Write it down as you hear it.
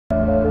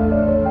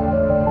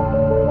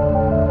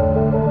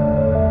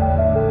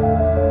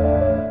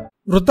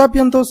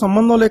వృద్ధాప్యంతో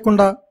సంబంధం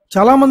లేకుండా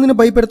చాలా మందిని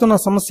భయపెడుతున్న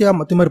సమస్య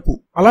మతిమరుపు.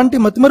 అలాంటి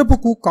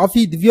మతిమరుపుకు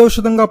కాఫీ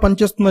దివ్యౌషధంగా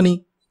పనిచేస్తుందని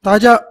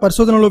తాజా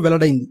పరిశోధనలో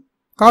వెల్లడైంది.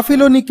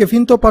 కాఫీలోని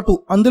కెఫీన్తో పాటు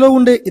అందులో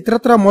ఉండే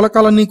ఇతరత్రా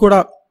మూలకాలన్నీ కూడా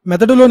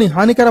మెదడులోని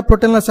హానికర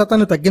ప్రోటీన్ల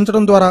శాతాన్ని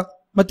తగ్గించడం ద్వారా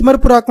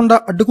మతిమరుపు రాకుండా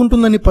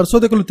అడ్డుకుంటుందని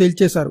పరిశోధకులు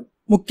తేల్చేశారు.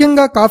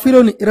 ముఖ్యంగా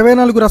కాఫీలోని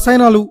 24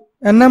 రసాయనాలు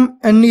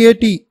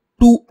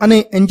NMNAT2 అనే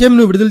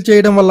ఎంజైమ్ను విడుదల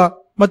చేయడం వల్ల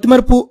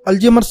మతిమరుపు,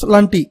 అల్జీమర్స్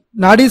లాంటి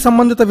నాడీ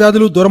సంబంధిత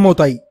వ్యాధులు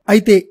దూరమవుతాయి.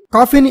 అయితే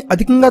కాఫీని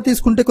అధికంగా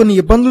తీసుకుంటే కొన్ని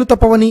ఇబ్బందులు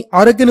తప్పవని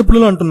ఆరోగ్య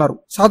నిపుణులు అంటున్నారు.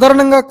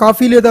 సాధారణంగా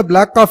కాఫీ లేదా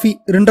బ్లాక్ కాఫీ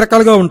 2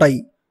 రకాలుగా ఉంటాయి.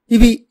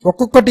 ఇవి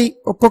ఒక్కొక్కటి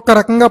ఒక్కొక్క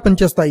రకంగా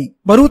పనిచేస్తాయి.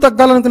 బరువు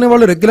తగ్గాలనుకునే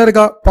వాళ్ళు రెగ్యులర్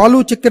గా పాలు,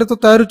 చక్కెరతో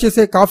తయారు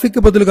చేసే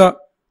కాఫీకి బదులుగా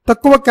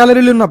తక్కువ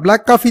క్యాలరీలున్న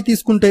బ్లాక్ కాఫీ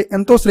తీసుకుంటే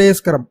ఎంతో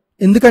శ్రేయస్కరం.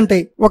 ఎందుకంటే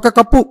ఒక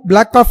కప్పు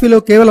బ్లాక్ కాఫీలో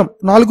కేవలం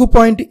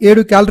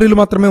 4.7 క్యాలరీలు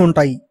మాత్రమే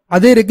ఉంటాయి.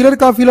 అదే రెగ్యులర్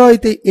కాఫీలో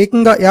అయితే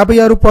ఏకంగా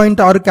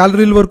 56.6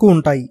 క్యాలరీల వరకు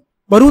ఉంటాయి.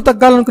 బరువు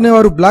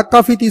తగ్గాలనుకునేవారు బ్లాక్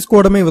కాఫీ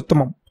తీసుకోవడమే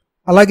ఉత్తమం.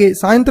 అలాగే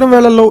సాయంత్రం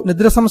వేళల్లో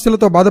నిద్ర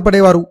సమస్యలతో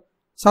బాధపడేవారు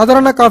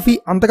సాధారణ కాఫీ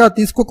అంతగా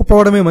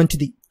తీసుకోకపోవడమే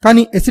మంచిది.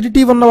 కానీ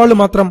ఎసిడిటీ ఉన్నవాళ్లు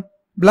మాత్రం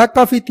బ్లాక్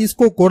కాఫీ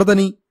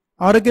తీసుకోకూడదని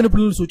ఆరోగ్య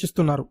నిపుణులు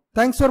సూచిస్తున్నారు.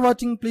 Thanks for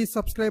watching. Please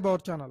subscribe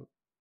our channel.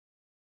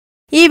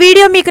 ఈ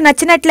వీడియో మీకు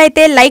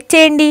నచ్చినట్లయితే లైక్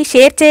చేయండి,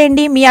 షేర్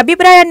చేయండి, మీ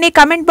అభిప్రాయాన్ని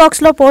కమెంట్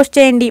బాక్స్లో పోస్ట్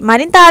చేయండి.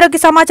 మరింత ఆరోగ్య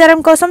సమాచారం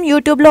కోసం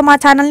యూట్యూబ్లో మా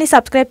ఛానల్ని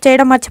సబ్స్క్రైబ్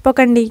చేయడం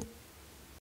మర్చిపోకండి.